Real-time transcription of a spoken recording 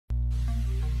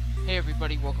Hey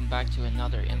everybody, welcome back to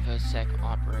another InfoSec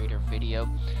operator video.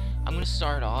 I'm going to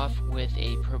start off with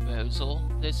a proposal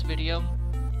this video,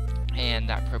 and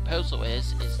that proposal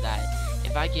is that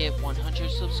if I get 100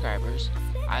 subscribers,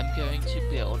 I'm going to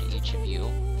build each of you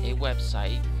a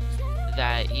website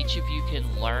that each of you can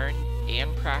learn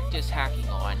and practice hacking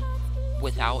on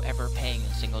without ever paying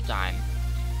a single dime,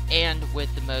 and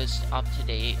with the most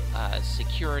up-to-date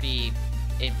security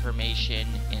information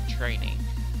and training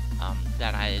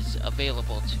that is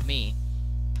available to me.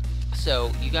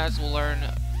 So you guys will learn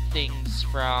things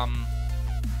from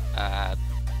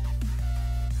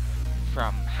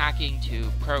hacking to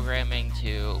programming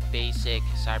to basic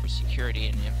cybersecurity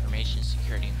and information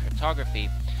security and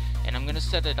cryptography. And I'm going to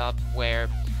set it up where,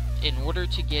 in order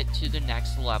to get to the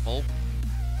next level,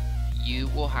 you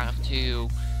will have to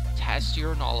test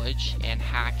your knowledge and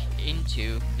hack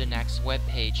into the next web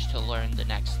page to learn the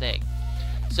next thing.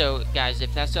 So guys,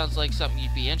 if that sounds like something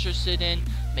you'd be interested in,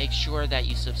 make sure that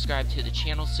you subscribe to the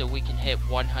channel so we can hit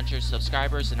 100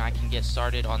 subscribers and I can get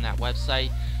started on that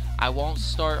website. I won't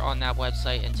start on that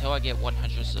website until I get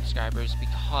 100 subscribers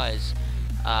because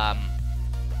I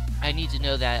need to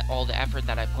know that all the effort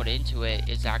that I put into it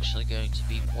is actually going to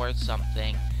be worth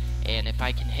something. And if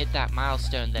I can hit that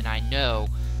milestone, then I know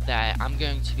that I'm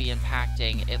going to be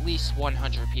impacting at least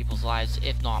 100 people's lives,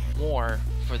 if not more,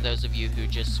 for those of you who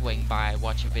just swing by,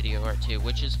 watch a video or two,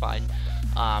 which is fine.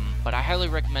 But I highly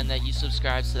recommend that you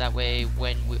subscribe so that way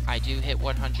when I do hit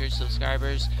 100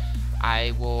 subscribers,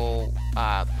 I will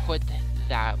put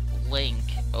that link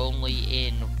only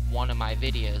in one of my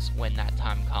videos when that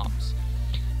time comes.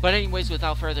 But anyways,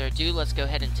 without further ado, let's go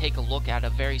ahead and take a look at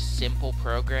a very simple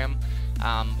program.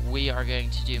 We are going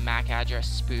to do MAC address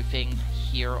spoofing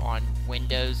here on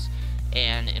Windows,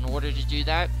 and in order to do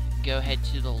that, go ahead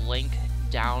to the link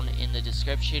down in the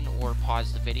description or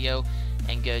pause the video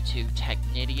and go to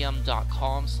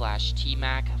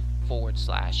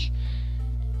technetium.com/tmac/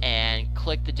 and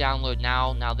click the download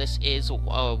now. Now this is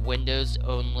a Windows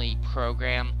only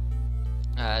program,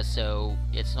 so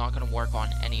it's not going to work on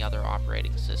any other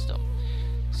operating system.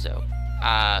 So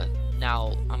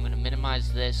now I'm going to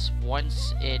minimize this.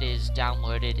 Once it is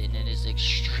downloaded, and it is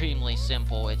extremely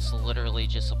simple, it's literally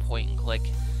just a point and click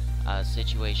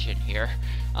situation here.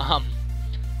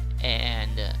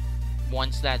 And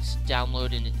once that's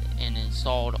downloaded and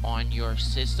installed on your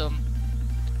system,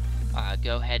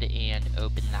 go ahead and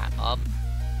open that up.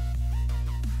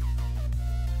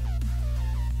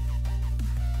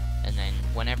 And then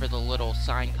whenever the little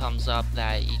sign comes up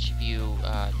that each of you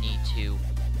need to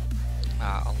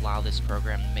allow this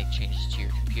program to make changes to your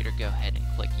computer, go ahead and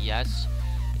click yes.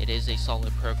 It is a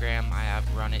solid program. I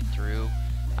have run it through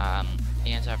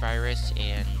antivirus,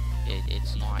 and it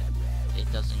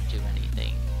doesn't do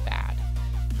anything bad.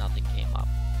 Nothing came up.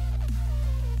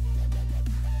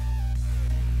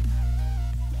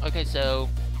 Okay, so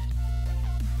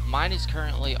mine is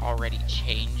currently already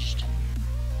changed.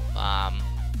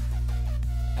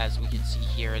 As we can see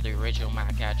here, the original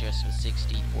MAC address was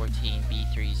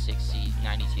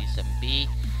 6014b36092.7b.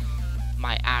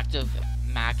 My active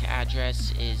MAC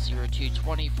address is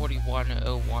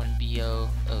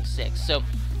 02204101b006. So,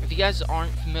 if you guys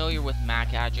aren't familiar with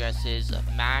MAC addresses,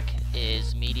 MAC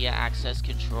is Media Access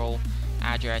Control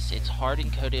address. It's hard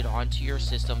encoded onto your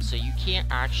system, so you can't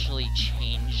actually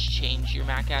change your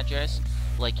MAC address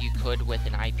like you could with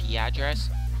an IP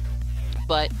address.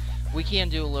 But we can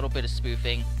do a little bit of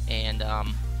spoofing and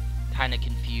kind of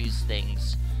confuse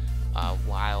things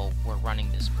while we're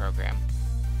running this program.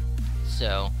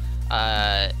 So,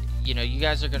 you know, you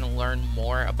guys are going to learn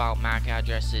more about MAC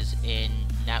addresses in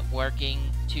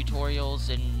networking tutorials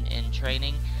and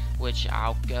training, which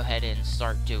I'll go ahead and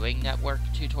start doing network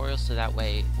tutorials so that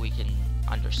way we can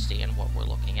understand what we're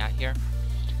looking at here.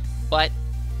 But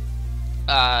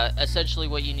essentially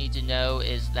what you need to know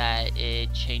is that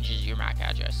it changes your MAC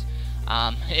address.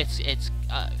 It's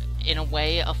in a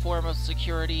way a form of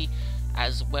security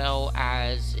as well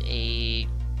as a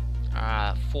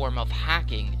form of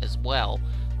hacking as well.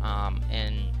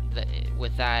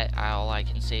 With that, all I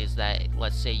can say is that,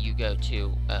 let's say you go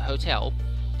to a hotel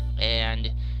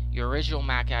and your original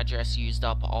MAC address used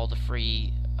up all the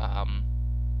free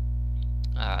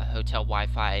hotel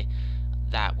Wi-Fi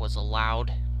that was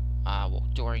allowed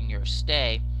during your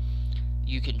stay.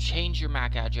 You can change your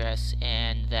MAC address,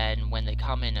 and then when they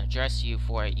come and address you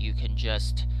for it, you can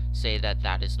just say that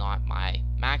that is not my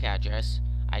MAC address.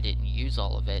 I didn't use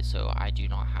all of it, so I do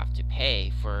not have to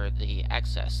pay for the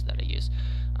excess that I use.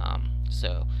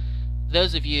 So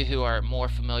those of you who are more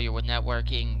familiar with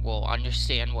networking will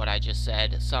understand what I just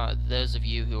said. So those of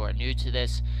you who are new to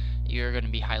this, you're going to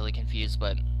be highly confused,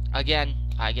 but Again,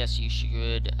 I guess you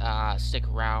should stick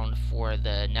around for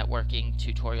the networking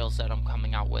tutorials that I'm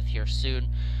coming out with here soon,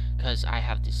 because I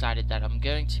have decided that I'm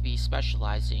going to be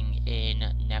specializing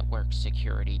in network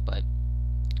security. But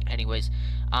anyways,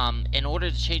 in order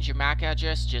to change your MAC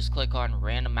address, just click on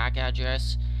random MAC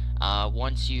address.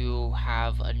 Once you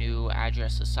have a new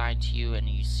address assigned to you and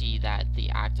you see that the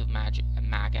active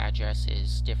MAC address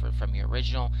is different from your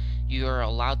original, you're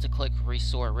allowed to click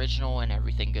restore original and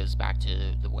everything goes back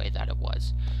to the way that it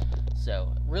was.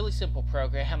 So really simple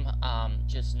program.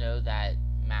 Just know that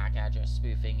MAC address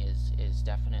spoofing is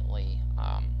definitely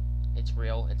it's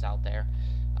real, it's out there,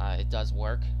 it does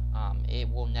work. It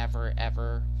will never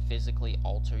ever physically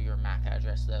alter your MAC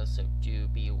address though, so do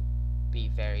be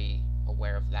very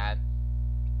aware of that,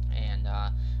 and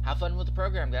have fun with the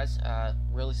program, guys.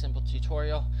 Really simple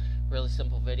tutorial, really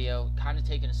simple video, kind of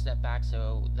taking a step back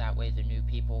so that way the new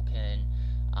people can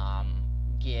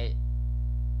get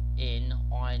in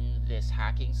on this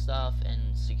hacking stuff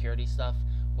and security stuff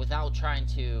without trying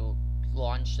to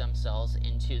launch themselves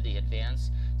into the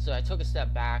advanced. So I took a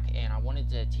step back and I wanted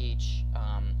to teach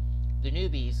the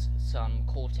newbies some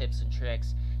cool tips and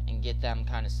tricks and get them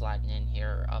kind of sliding in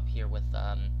here up here with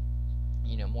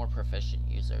you know, more proficient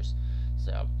users.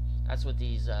 So that's what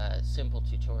these simple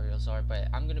tutorials are, but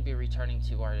I'm going to be returning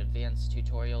to our advanced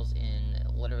tutorials in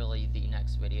literally the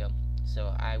next video.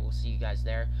 So I will see you guys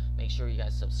there. Make sure you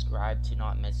guys subscribe to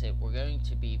not miss it. We're going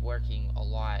to be working a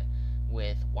lot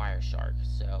with Wireshark,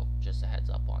 so just a heads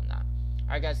up on that.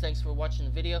 Alright guys, thanks for watching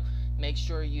the video. Make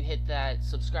sure you hit that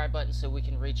subscribe button so we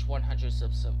can reach 100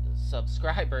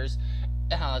 subscribers,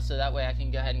 so that way I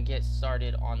can go ahead and get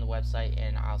started on the website,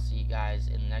 and I'll see you guys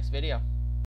in the next video.